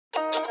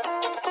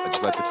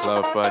just like to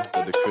clarify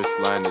that the Chris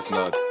line is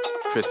not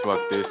Chris Rock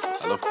this.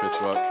 I love Chris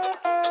Rock.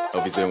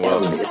 Hope he's doing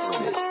well.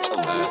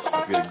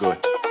 Let's get it going.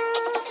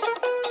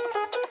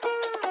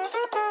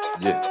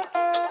 Yeah.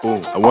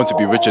 Boom. I want to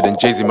be richer than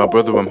Jay-Z, my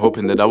brother. I'm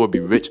hoping that I will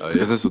be rich.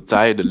 Because I'm so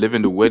tired of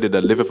living the way that I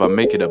live. If I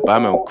make it, I buy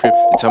my own crib.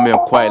 They tell me I'm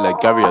quiet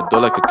like Gary. I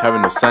don't like a carry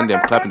no Sunday.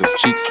 I'm clapping those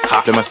cheeks.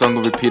 Play my song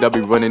on repeat. I'll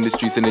be running the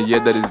streets in a year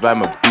that is by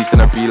my beast.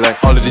 And I be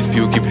like, all of these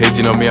people keep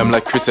hating on me. I'm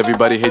like, Chris,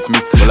 everybody hates me.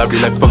 Well, I be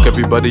like, fuck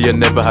everybody. I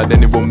never had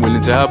anyone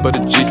willing to help but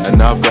a G. And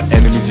now I've got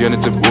enemies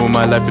yearning to ruin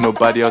my life and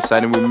nobody else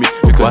siding with me.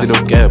 Because they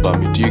don't care about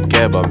me. Do you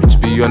care about me? Just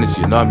be honest,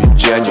 you know I'm your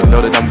G. And you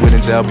know that I'm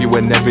willing to help you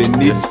whenever in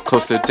need.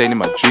 Close to attaining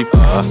my dream.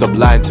 Stop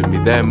lying to me.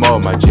 They're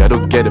more my G. I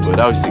don't get it, but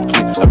I always stay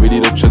clean. I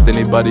really don't trust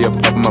anybody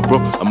apart from my bro.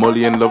 I'm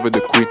only in love with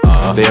the queen.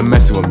 They are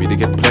messing with me, they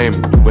get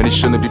playing with me when they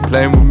shouldn't be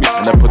playing with me.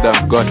 And I put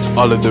that gun.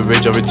 All of the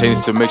rage I retain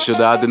is to make sure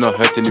that I do not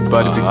hurt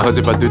anybody. Because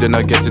if I do, then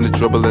I get into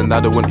trouble. And I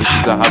don't want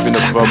issues of having a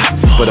problem.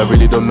 But I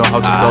really don't know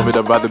how to solve it.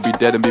 I'd rather be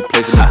dead and be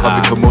placed in the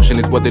coffee. Commotion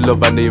is what they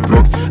love and they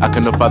invoke. I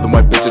cannot fathom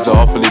why bitches are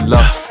awfully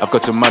love. I've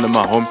got to man in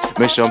my home.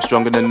 Make sure I'm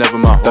stronger than ever,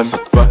 my home. That's a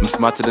fact. I'm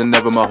smarter than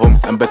ever, my home.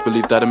 And best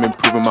believe that I'm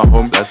improving my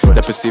home. That's right.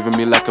 They're perceiving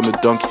me like I'm a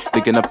donkey.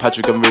 Thinking I'm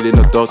Patrick, I'm really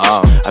no dog.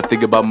 I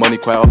think about money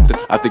quite often.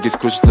 I think it's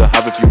crucial to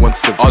have if you want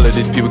to. All of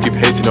these people keep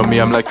hating on me.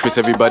 I'm like, Chris,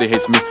 everybody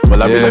hates me.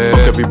 Well, I be like,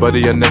 fuck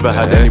everybody. I never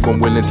had anyone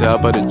willing to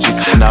help out a G.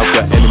 And now I've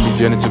got enemies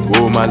yearning to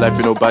ruin my life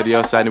and nobody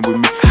else siding with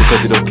me.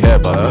 Because they don't care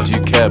about me. Do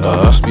you care about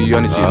me? Just be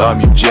honest, you know I'm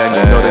your G. And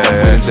you know that I'm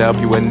willing to help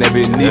you whenever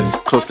in need.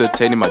 Close to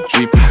attaining my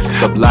dream.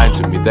 Stop lying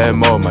to me, they're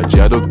more my G.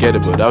 I don't get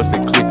it, but I'll stay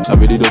clean. I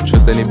really don't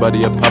trust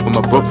anybody apart from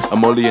my bro.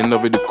 I'm only in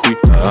love with the queen.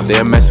 They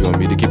are messing with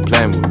me, they keep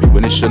playing with me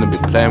when they shouldn't be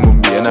playing with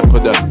me. And I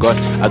put that God.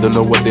 I don't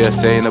know what they are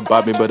saying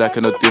about me, but I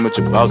cannot do much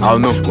about it. I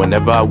don't know.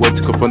 Whenever I went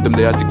to confront them,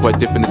 they acted quite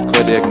different. It's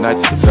clear they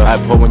ignited. I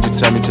pour when you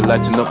tell me to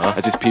lighten up.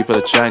 As these people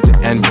are trying to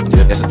end me.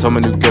 Yes, I told my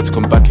new girl to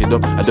come back it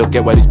up. I don't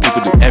get why these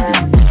people do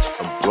envy me.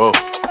 Bro,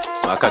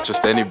 I can't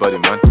trust anybody,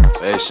 man.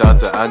 Hey, shout out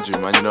to Andrew,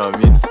 man. You know what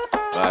I mean?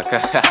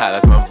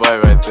 That's my boy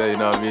right there. You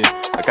know what I mean?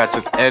 I can't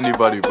trust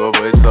anybody, bro.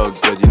 But it's all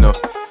good, you know.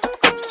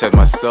 Protect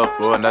myself,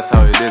 bro, and that's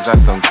how it is.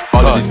 That's some.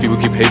 All of these people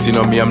keep hating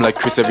on me. I'm like,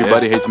 Chris,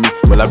 everybody hates me.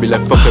 Well, I be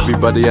like, fuck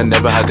everybody. I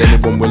never had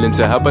anyone willing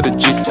to help but a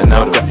G. And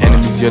now I've got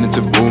enemies yearning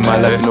to ruin my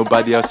life and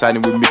nobody else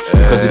siding with me.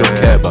 Because they don't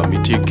care about me.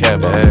 Do you care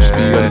about me? Just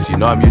be honest, you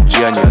know I'm your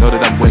G. And you know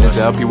that I'm willing to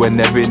help you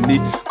whenever in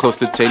need. Close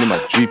to attaining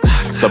my dream.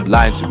 Stop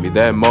lying to me,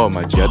 they're more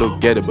my G. I don't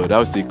get it, but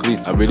I'll stay clean.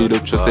 I really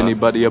don't trust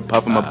anybody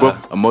apart from my bro.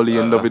 I'm only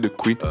in love with the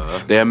queen.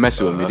 They are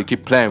messing with me, they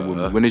keep playing with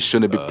me when they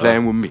shouldn't be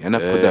playing with me. And I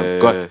put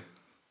that God.